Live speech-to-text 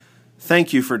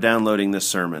Thank you for downloading this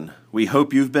sermon. We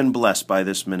hope you've been blessed by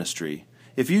this ministry.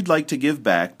 If you'd like to give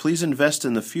back, please invest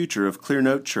in the future of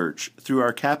Clearnote Church through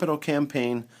our capital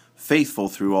campaign, Faithful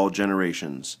Through All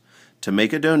Generations. To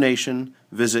make a donation,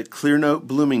 visit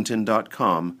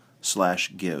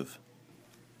clearnotebloomington.com/give.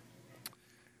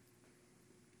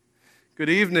 Good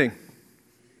evening.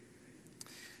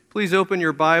 Please open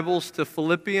your Bibles to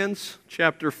Philippians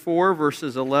chapter 4,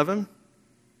 verses 11.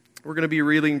 We're going to be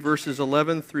reading verses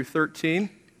 11 through 13.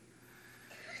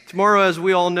 Tomorrow, as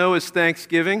we all know, is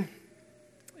Thanksgiving.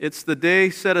 It's the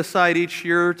day set aside each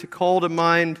year to call to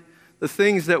mind the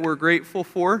things that we're grateful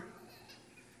for.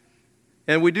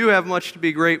 And we do have much to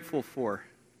be grateful for.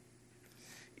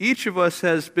 Each of us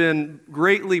has been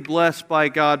greatly blessed by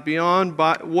God beyond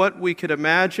what we could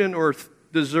imagine or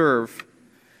deserve.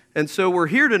 And so we're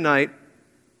here tonight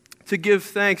to give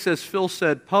thanks, as Phil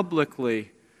said, publicly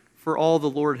for all the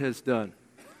Lord has done.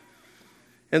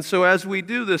 And so as we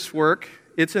do this work,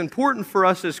 it's important for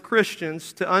us as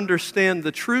Christians to understand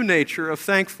the true nature of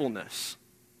thankfulness.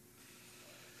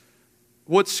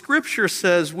 What Scripture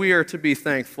says we are to be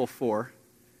thankful for,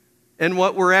 and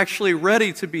what we're actually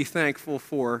ready to be thankful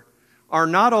for, are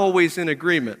not always in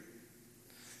agreement.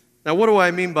 Now, what do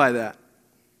I mean by that?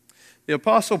 The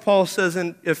Apostle Paul says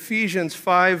in Ephesians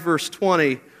 5, verse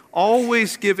 20,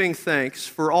 always giving thanks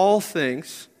for all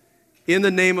things in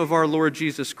the name of our Lord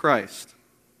Jesus Christ.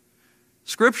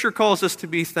 Scripture calls us to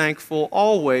be thankful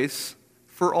always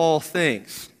for all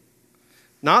things.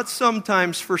 Not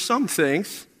sometimes for some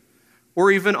things, or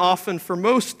even often for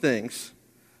most things,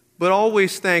 but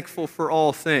always thankful for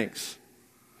all things.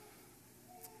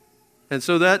 And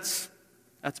so that's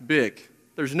big.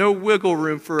 There's no wiggle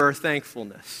room for our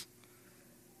thankfulness.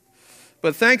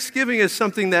 But thanksgiving is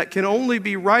something that can only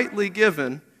be rightly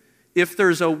given if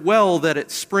there's a well that it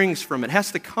springs from. It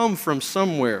has to come from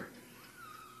somewhere.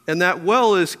 And that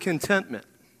well is contentment.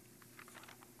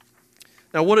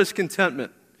 Now, what is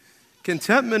contentment?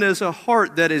 Contentment is a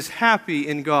heart that is happy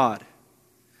in God.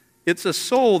 It's a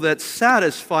soul that's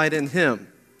satisfied in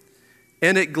Him.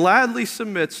 And it gladly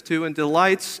submits to and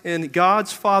delights in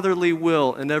God's fatherly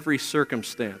will in every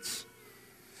circumstance.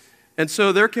 And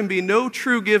so there can be no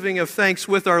true giving of thanks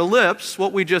with our lips,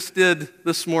 what we just did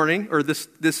this morning or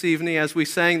this evening as we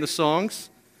sang the songs,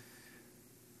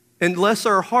 unless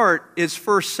our heart is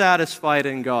first satisfied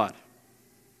in God.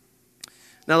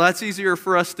 Now that's easier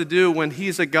for us to do when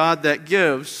He's a God that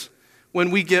gives, when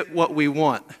we get what we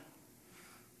want.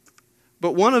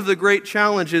 But one of the great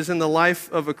challenges in the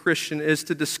life of a Christian is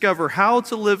to discover how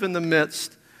to live in the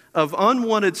midst of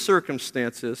unwanted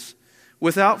circumstances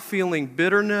without feeling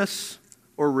bitterness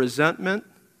or resentment,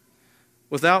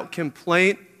 without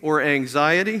complaint or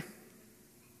anxiety.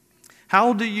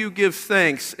 How do you give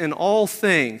thanks in all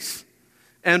things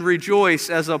and rejoice,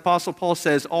 as the Apostle Paul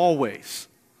says, always?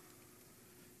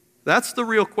 That's the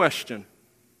real question.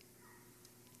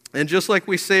 And just like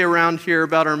we say around here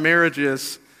about our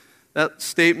marriages, that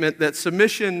statement that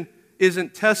submission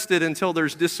isn't tested until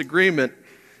there's disagreement,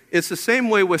 it's the same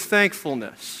way with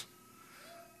thankfulness.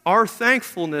 Our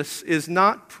thankfulness is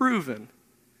not proven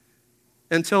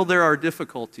until there are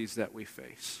difficulties that we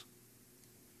face.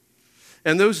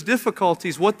 And those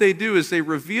difficulties, what they do is they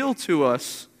reveal to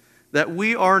us that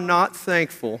we are not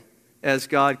thankful as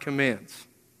God commands.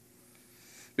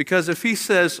 Because if He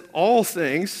says all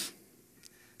things,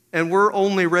 and we're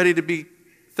only ready to be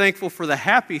thankful for the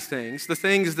happy things, the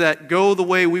things that go the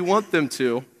way we want them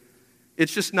to,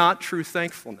 it's just not true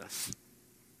thankfulness.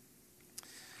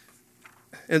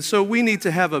 And so we need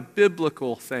to have a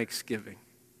biblical thanksgiving.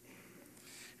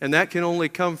 And that can only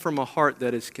come from a heart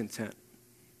that is content.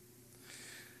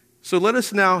 So let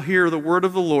us now hear the word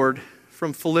of the Lord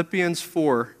from Philippians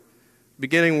 4,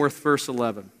 beginning with verse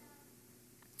 11.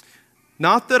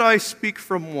 Not that I speak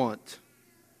from want,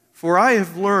 for I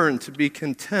have learned to be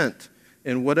content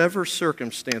in whatever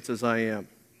circumstances I am.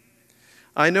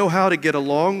 I know how to get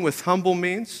along with humble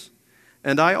means,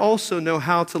 and I also know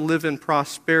how to live in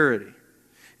prosperity.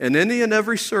 In any and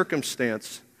every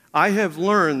circumstance, I have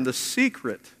learned the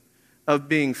secret of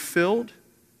being filled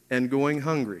and going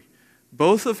hungry,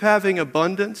 both of having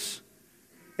abundance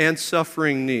and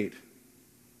suffering need.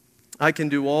 I can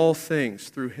do all things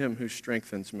through Him who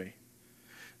strengthens me.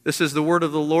 This is the word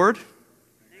of the Lord.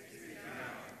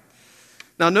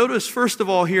 Now notice first of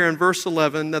all here in verse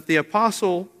 11 that the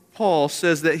Apostle Paul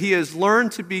says that he has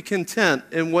learned to be content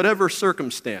in whatever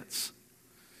circumstance.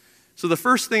 So the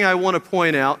first thing I want to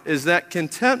point out is that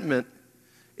contentment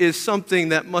is something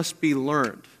that must be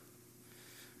learned.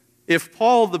 If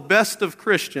Paul, the best of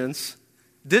Christians,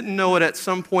 didn't know it at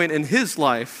some point in his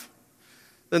life,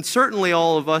 then certainly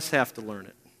all of us have to learn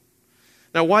it.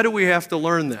 Now, why do we have to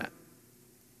learn that?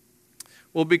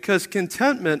 Well, because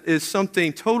contentment is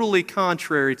something totally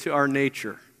contrary to our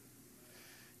nature.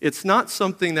 It's not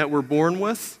something that we're born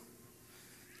with.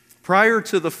 Prior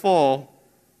to the fall,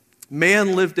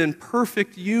 man lived in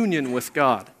perfect union with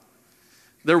God.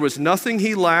 There was nothing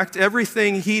he lacked.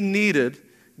 Everything he needed,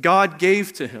 God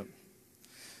gave to him.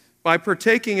 By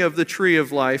partaking of the tree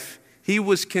of life, he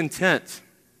was content.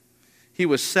 He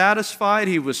was satisfied.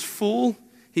 He was full.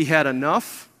 He had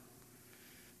enough.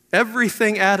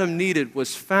 Everything Adam needed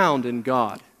was found in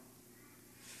God.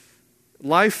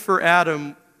 Life for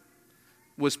Adam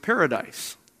was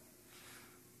paradise.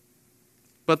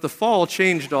 But the fall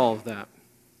changed all of that.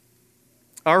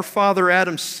 Our father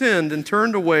Adam sinned and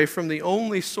turned away from the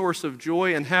only source of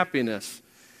joy and happiness.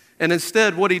 And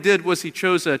instead, what he did was he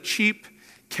chose a cheap,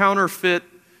 counterfeit,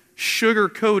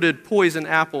 sugar-coated poison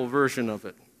apple version of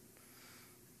it.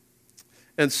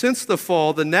 And since the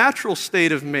fall, the natural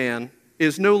state of man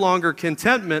is no longer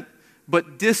contentment,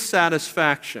 but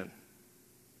dissatisfaction.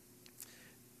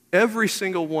 Every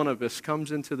single one of us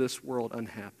comes into this world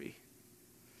unhappy.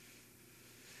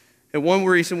 And one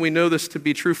reason we know this to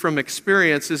be true from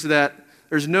experience is that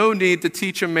there's no need to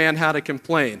teach a man how to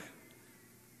complain.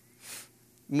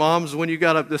 Moms, when you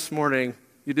got up this morning,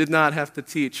 you did not have to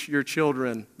teach your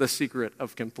children the secret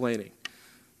of complaining.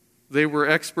 They were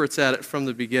experts at it from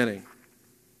the beginning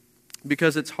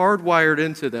because it's hardwired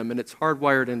into them and it's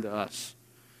hardwired into us.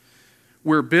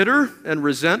 We're bitter and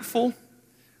resentful.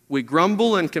 We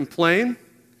grumble and complain.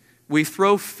 We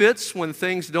throw fits when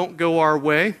things don't go our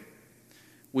way.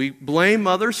 We blame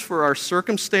others for our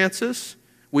circumstances.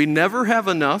 We never have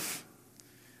enough.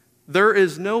 There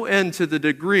is no end to the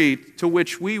degree to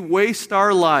which we waste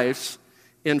our lives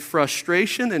in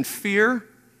frustration and fear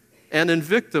and in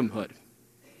victimhood.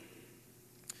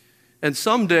 And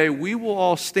someday we will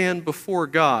all stand before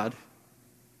God,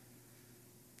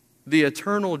 the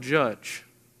eternal judge,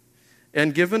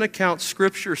 and give an account,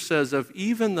 Scripture says, of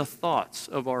even the thoughts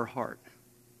of our heart,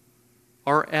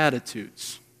 our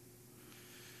attitudes.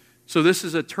 So this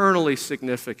is eternally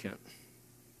significant.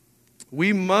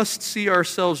 We must see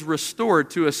ourselves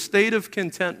restored to a state of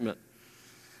contentment.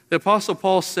 The Apostle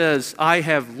Paul says, I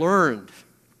have learned.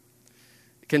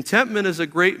 Contentment is a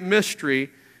great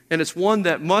mystery, and it's one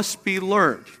that must be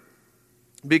learned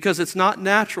because it's not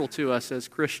natural to us as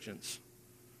Christians.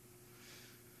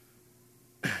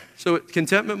 So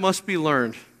contentment must be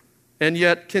learned, and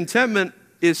yet contentment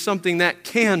is something that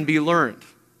can be learned.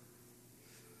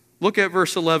 Look at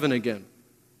verse 11 again.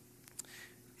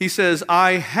 He says,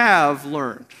 I have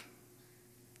learned.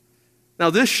 Now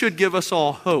this should give us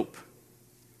all hope.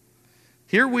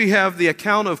 Here we have the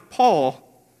account of Paul,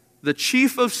 the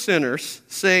chief of sinners,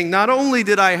 saying, not only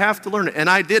did I have to learn it, and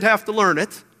I did have to learn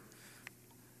it,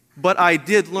 but I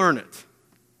did learn it.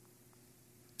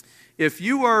 If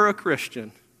you are a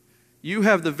Christian, you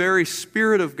have the very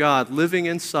Spirit of God living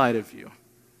inside of you,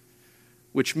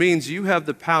 which means you have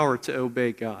the power to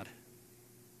obey God.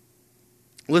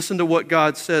 Listen to what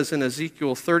God says in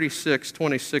Ezekiel 36,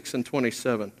 26, and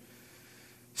 27.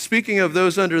 Speaking of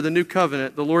those under the new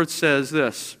covenant, the Lord says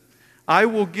this, I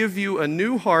will give you a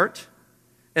new heart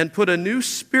and put a new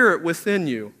spirit within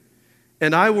you,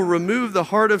 and I will remove the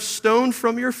heart of stone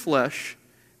from your flesh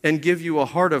and give you a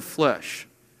heart of flesh.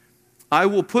 I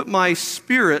will put my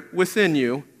spirit within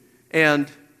you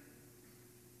and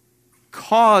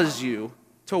cause you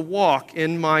to walk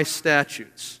in my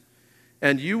statutes,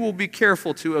 and you will be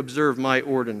careful to observe my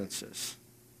ordinances.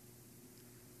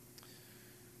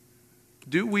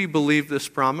 Do we believe this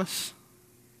promise?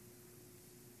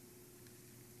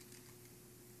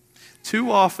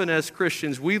 Too often as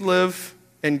Christians, we live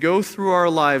and go through our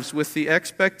lives with the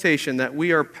expectation that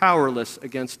we are powerless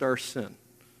against our sin.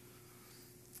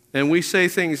 And we say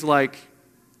things like,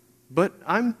 but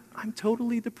I'm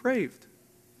totally depraved.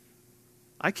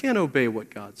 I can't obey what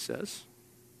God says.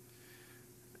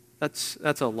 That's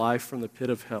a lie from the pit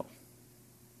of hell.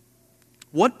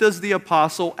 What does the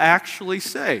apostle actually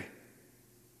say?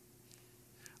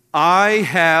 I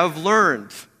have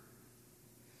learned.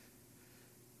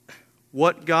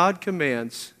 What God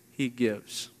commands, He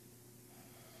gives.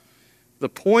 The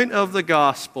point of the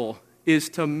gospel is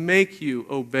to make you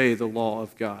obey the law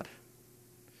of God.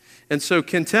 And so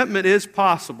contentment is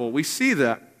possible. We see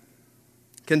that.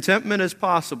 Contentment is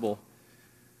possible,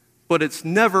 but it's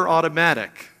never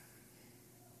automatic.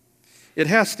 It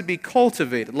has to be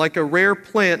cultivated like a rare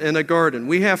plant in a garden.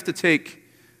 We have to take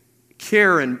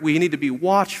care and we need to be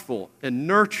watchful and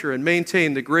nurture and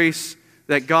maintain the grace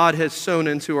that God has sown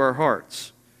into our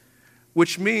hearts.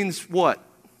 Which means what?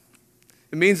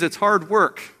 It means it's hard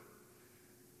work.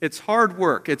 It's hard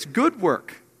work. It's good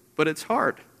work, but it's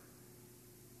hard.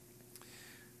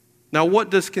 Now, what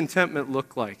does contentment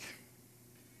look like?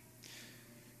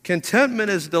 Contentment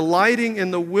is delighting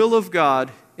in the will of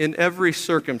God in every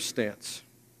circumstance.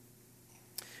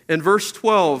 In verse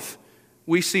 12,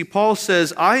 we see Paul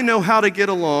says, I know how to get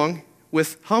along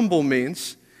with humble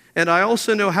means, and I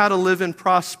also know how to live in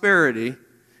prosperity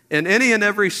in any and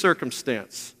every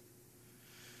circumstance.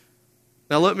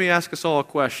 Now let me ask us all a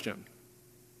question.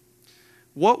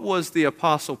 What was the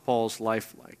Apostle Paul's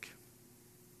life like?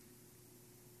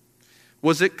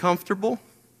 Was it comfortable?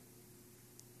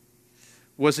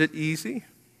 Was it easy?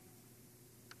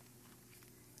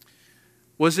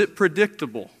 Was it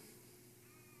predictable?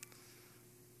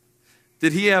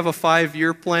 Did he have a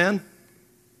 5-year plan?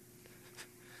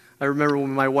 I remember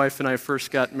when my wife and I first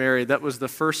got married, that was the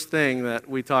first thing that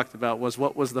we talked about was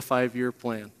what was the 5-year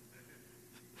plan?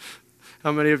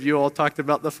 How many of you all talked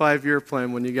about the 5-year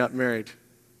plan when you got married?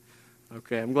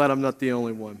 Okay, I'm glad I'm not the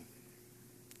only one.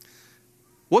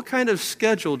 What kind of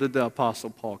schedule did the Apostle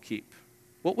Paul keep?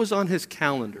 What was on his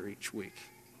calendar each week?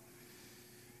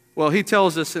 Well, he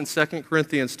tells us in 2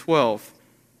 Corinthians 12,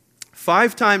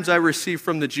 5 times I received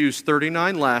from the Jews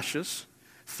 39 lashes,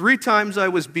 3 times I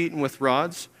was beaten with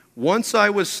rods, once I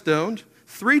was stoned,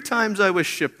 3 times I was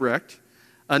shipwrecked,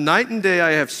 a night and day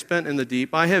I have spent in the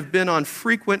deep. I have been on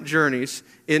frequent journeys,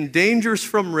 in dangers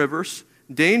from rivers,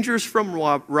 dangers from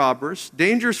robbers,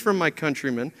 dangers from my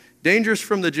countrymen, dangers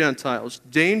from the Gentiles,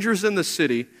 dangers in the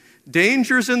city,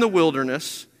 dangers in the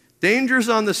wilderness, dangers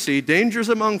on the sea, dangers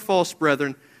among false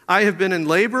brethren. I have been in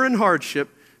labor and hardship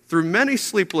through many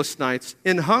sleepless nights,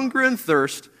 in hunger and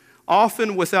thirst,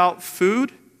 often without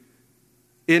food,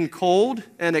 in cold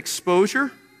and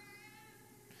exposure.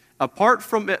 Apart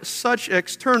from such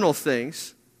external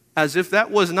things, as if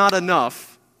that was not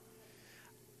enough,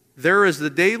 there is the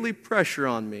daily pressure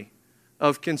on me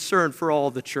of concern for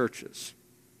all the churches.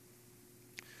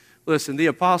 Listen, the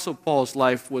Apostle Paul's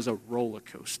life was a roller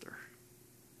coaster.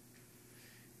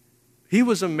 He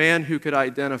was a man who could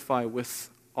identify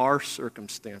with our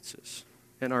circumstances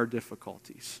and our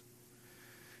difficulties.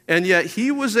 And yet he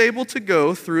was able to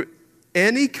go through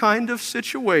any kind of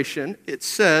situation. It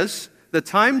says, the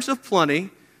times of plenty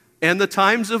and the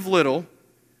times of little,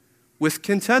 with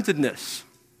contentedness.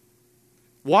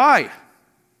 Why?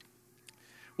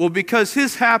 Well, because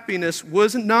his happiness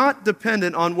was not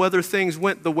dependent on whether things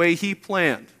went the way he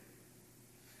planned.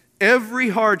 Every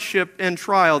hardship and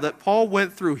trial that Paul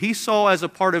went through, he saw as a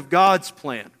part of God's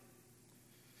plan.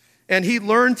 And he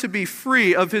learned to be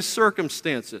free of his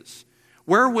circumstances.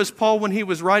 Where was Paul when he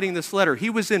was writing this letter? He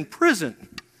was in prison,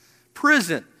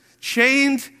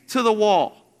 chained to the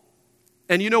wall.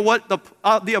 And you know what?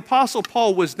 The Apostle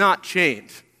Paul was not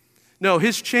chained. No,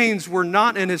 his chains were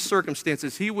not in his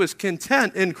circumstances. He was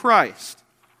content in Christ.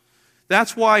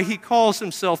 That's why he calls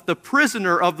himself the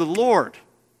prisoner of the Lord.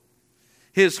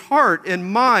 His heart and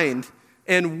mind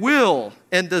and will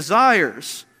and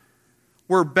desires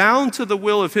were bound to the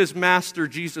will of his master,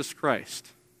 Jesus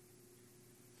Christ.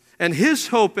 And his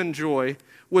hope and joy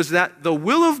was that the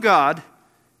will of God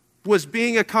was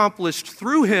being accomplished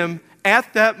through him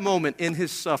at that moment in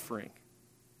his suffering.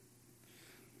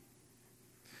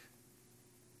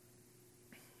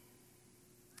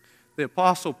 The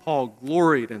Apostle Paul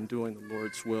gloried in doing the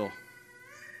Lord's will.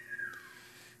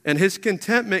 And his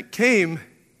contentment came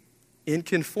in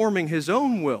conforming his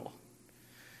own will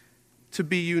to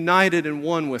be united and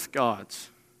one with God's.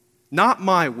 Not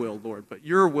my will, Lord, but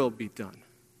your will be done.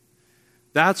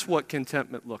 That's what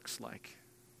contentment looks like.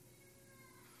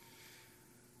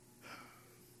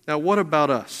 Now, what about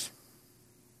us?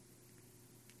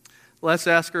 Let's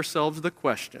ask ourselves the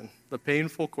question, the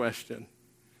painful question.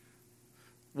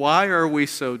 Why are we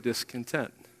so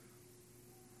discontent?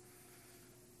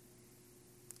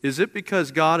 Is it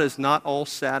because God is not all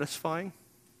satisfying?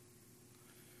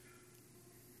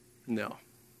 No.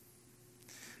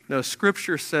 No,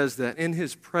 Scripture says that in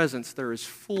his presence there is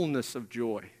fullness of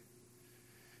joy.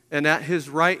 And at his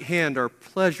right hand are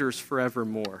pleasures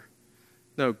forevermore.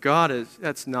 No,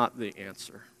 that's not the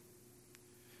answer.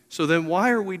 So then why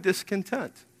are we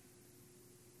discontent?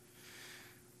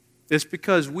 It's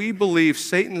because we believe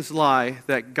Satan's lie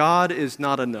that God is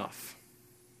not enough.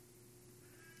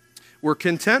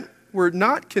 We're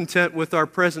not content with our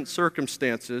present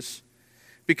circumstances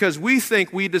because we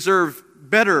think we deserve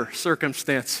better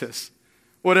circumstances,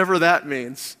 whatever that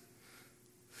means.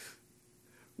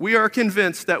 We are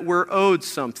convinced that we're owed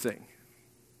something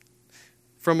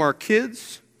from our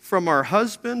kids, from our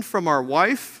husband, from our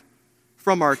wife,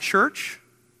 from our church,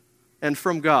 and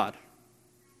from God.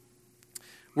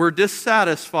 We're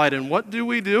dissatisfied, and what do?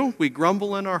 We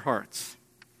grumble in our hearts.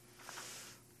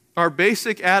 Our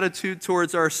basic attitude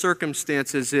towards our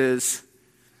circumstances is,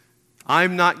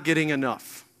 I'm not getting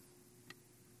enough.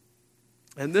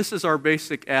 And this is our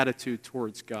basic attitude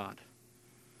towards God.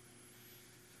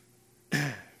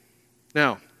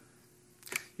 Now,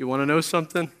 you want to know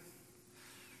something?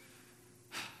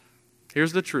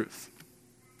 Here's the truth.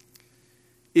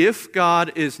 If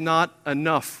God is not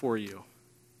enough for you,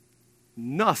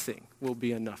 nothing will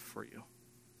be enough for you.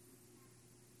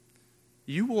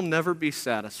 You will never be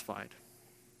satisfied.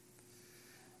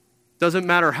 Doesn't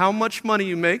matter how much money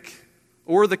you make,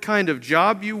 or the kind of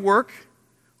job you work,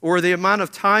 or the amount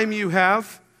of time you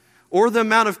have, or the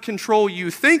amount of control you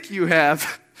think you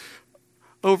have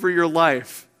over your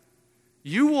life.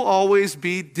 You will always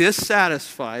be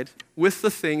dissatisfied with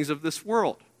the things of this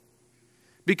world.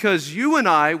 Because you and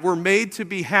I were made to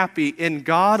be happy in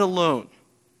God alone.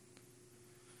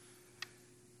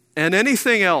 And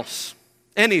anything else,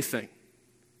 anything,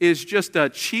 is just a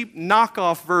cheap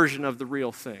knockoff version of the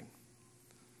real thing.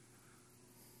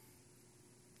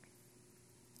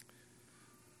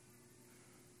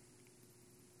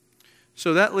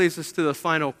 So that leads us to the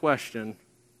final question.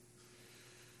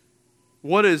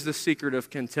 What is the secret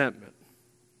of contentment?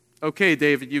 Okay,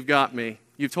 David, you've got me.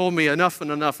 You've told me enough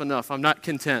and enough. I'm not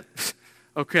content.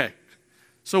 Okay.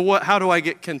 So how do I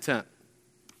get content?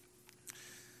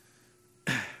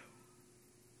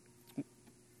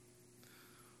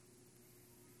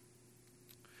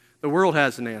 The world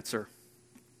has an answer.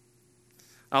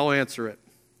 I'll answer it.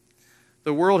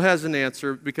 The world has an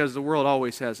answer because the world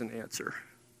always has an answer.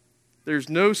 There's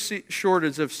no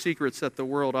shortage of secrets that the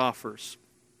world offers.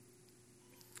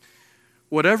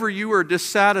 Whatever you are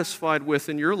dissatisfied with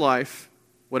in your life,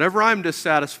 whatever I'm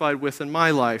dissatisfied with in my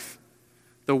life,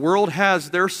 the world has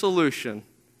their solution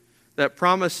that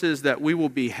promises that we will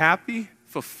be happy,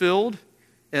 fulfilled,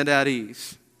 and at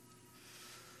ease.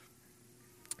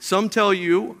 Some tell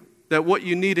you that what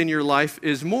you need in your life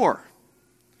is more.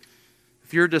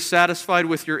 If you're dissatisfied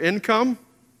with your income,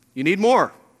 you need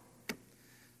more.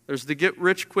 There's the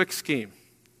get-rich-quick scheme.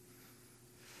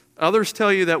 Others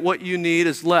tell you that what you need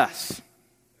is less.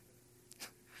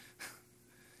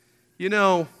 You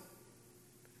know,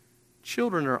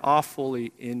 children are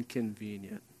awfully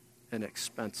inconvenient and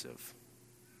expensive.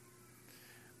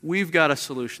 We've got a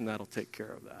solution that'll take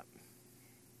care of that.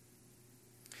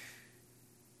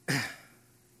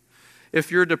 If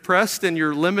you're depressed in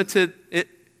your limited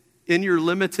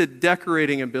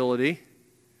decorating ability,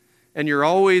 and you're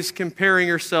always comparing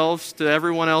yourselves to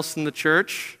everyone else in the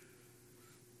church,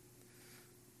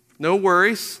 no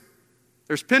worries.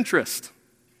 There's Pinterest.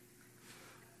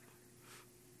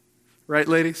 Right,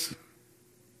 ladies?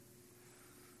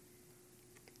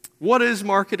 What is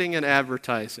marketing and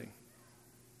advertising?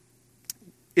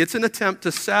 It's an attempt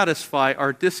to satisfy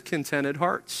our discontented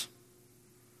hearts.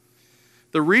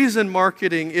 The reason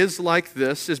marketing is like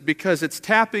this is because it's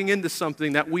tapping into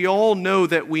something that we all know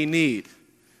that we need,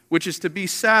 which is to be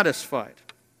satisfied.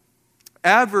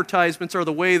 Advertisements are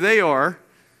the way they are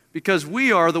because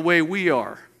we are the way we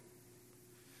are.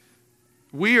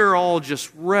 We are all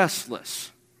just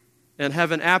restless and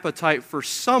have an appetite for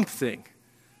something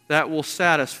that will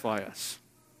satisfy us.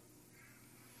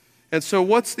 And so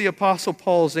what's the Apostle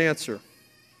Paul's answer?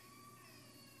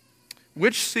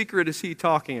 Which secret is he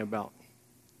talking about?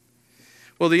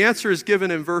 Well, the answer is given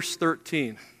in verse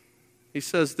 13. He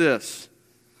says this,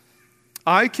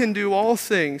 I can do all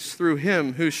things through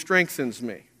him who strengthens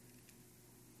me.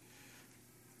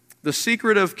 The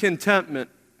secret of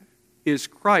contentment is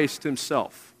Christ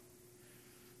himself.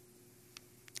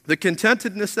 The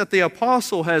contentedness that the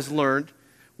apostle has learned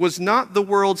was not the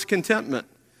world's contentment.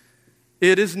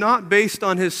 It is not based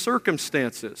on his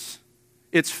circumstances.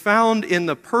 It's found in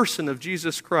the person of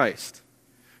Jesus Christ,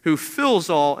 who fills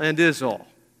all and is all.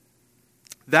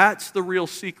 That's the real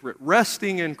secret,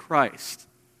 resting in Christ.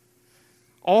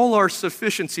 All our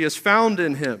sufficiency is found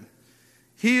in him.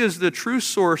 He is the true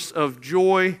source of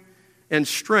joy and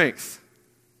strength.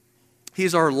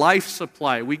 He's our life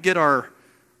supply. We get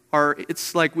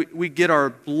it's like we get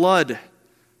our blood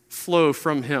flow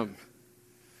from him.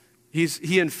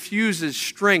 He infuses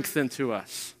strength into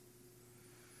us.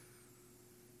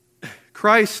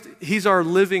 Christ, he's our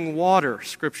living water,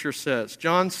 Scripture says.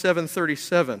 John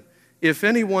 7:37. If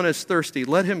anyone is thirsty,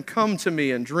 let him come to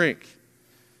me and drink.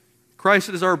 Christ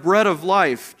is our bread of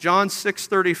life. John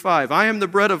 6:35. I am the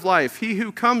bread of life. He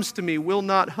who comes to me will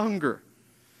not hunger.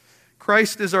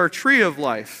 Christ is our tree of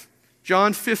life.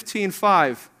 John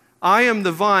 15:5. I am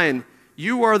the vine.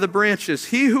 You are the branches.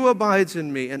 He who abides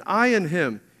in me and I in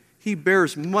him, he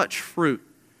bears much fruit.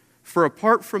 For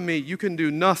apart from me, you can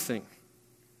do nothing.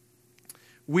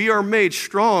 We are made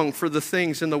strong for the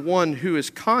things in the one who is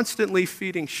constantly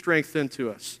feeding strength into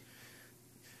us.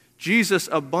 Jesus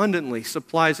abundantly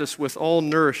supplies us with all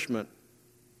nourishment.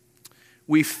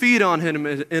 We feed on him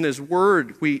in his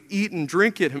word. We eat and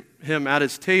drink him at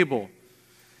his table.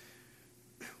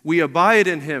 We abide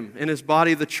in him, in his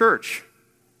body, the church.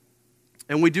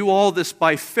 And we do all this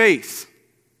by faith.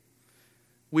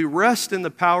 We rest in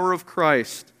the power of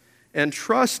Christ and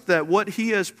trust that what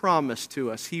he has promised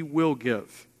to us, he will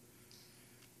give.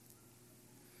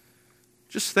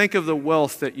 Just think of the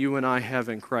wealth that you and I have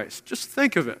in Christ. Just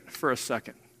think of it for a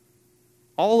second.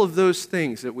 All of those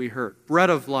things that we heard, bread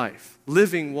of life,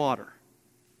 living water.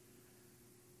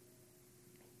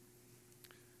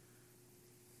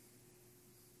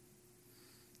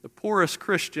 The poorest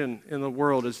Christian in the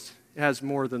world has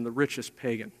more than the richest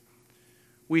pagan.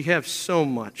 We have so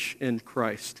much in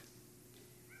Christ.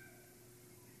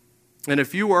 And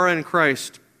if you are in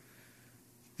Christ,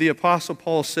 the Apostle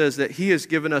Paul says that he has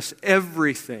given us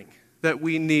everything that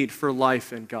we need for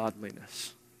life and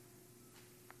godliness.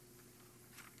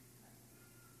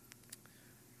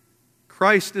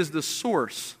 Christ is the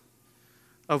source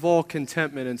of all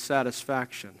contentment and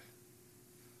satisfaction.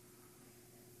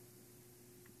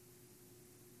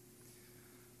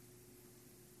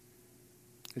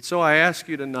 And so I ask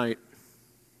you tonight,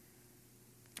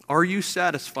 are you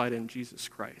satisfied in Jesus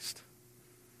Christ?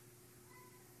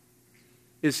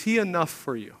 Is he enough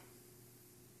for you?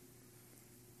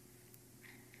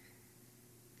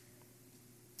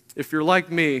 If you're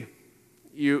like me,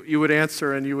 you would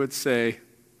answer and you would say,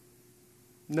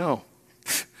 no,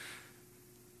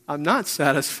 I'm not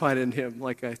satisfied in him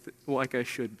like I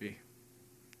should be.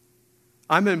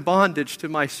 I'm in bondage to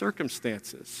my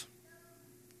circumstances.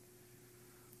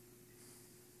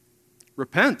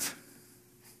 Repent.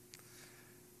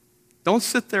 Don't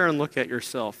sit there and look at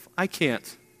yourself. I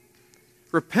can't.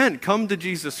 Repent. Come to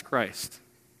Jesus Christ.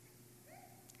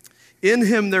 In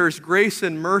him there is grace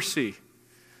and mercy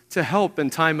to help in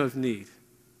time of need.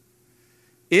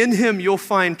 In him you'll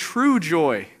find true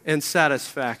joy and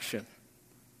satisfaction.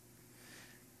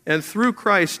 And through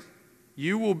Christ,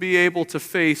 you will be able to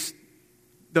face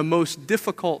the most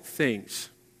difficult things,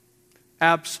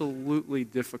 absolutely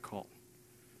difficult,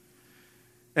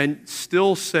 and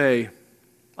still say,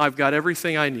 I've got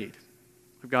everything I need.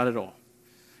 I've got it all.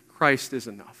 Christ is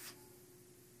enough.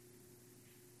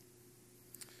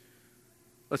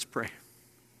 Let's pray.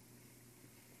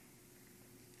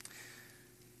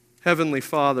 Heavenly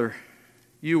Father,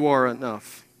 you are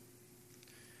enough,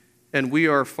 and we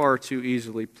are far too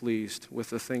easily pleased with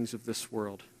the things of this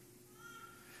world.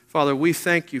 Father, we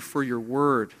thank you for your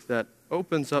word that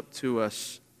opens up to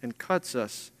us and cuts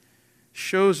us,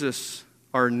 shows us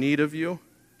our need of you,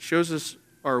 shows us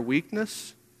our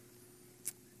weakness,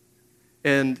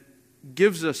 and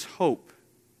gives us hope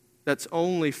that's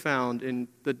only found in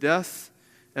the death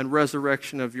and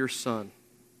resurrection of your Son.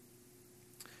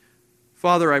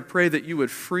 Father, I pray that you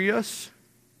would free us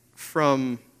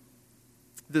from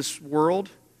this world.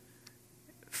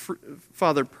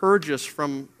 Father, purge us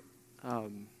from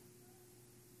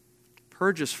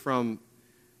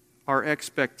our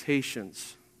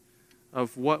expectations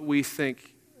of what we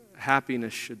think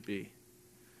happiness should be.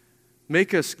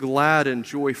 Make us glad and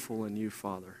joyful in you,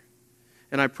 Father.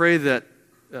 And I pray that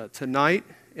tonight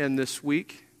and this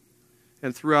week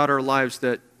and throughout our lives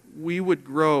that we would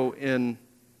grow in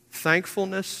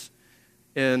thankfulness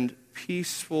and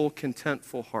peaceful,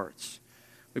 contentful hearts.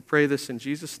 We pray this in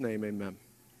Jesus' name, amen.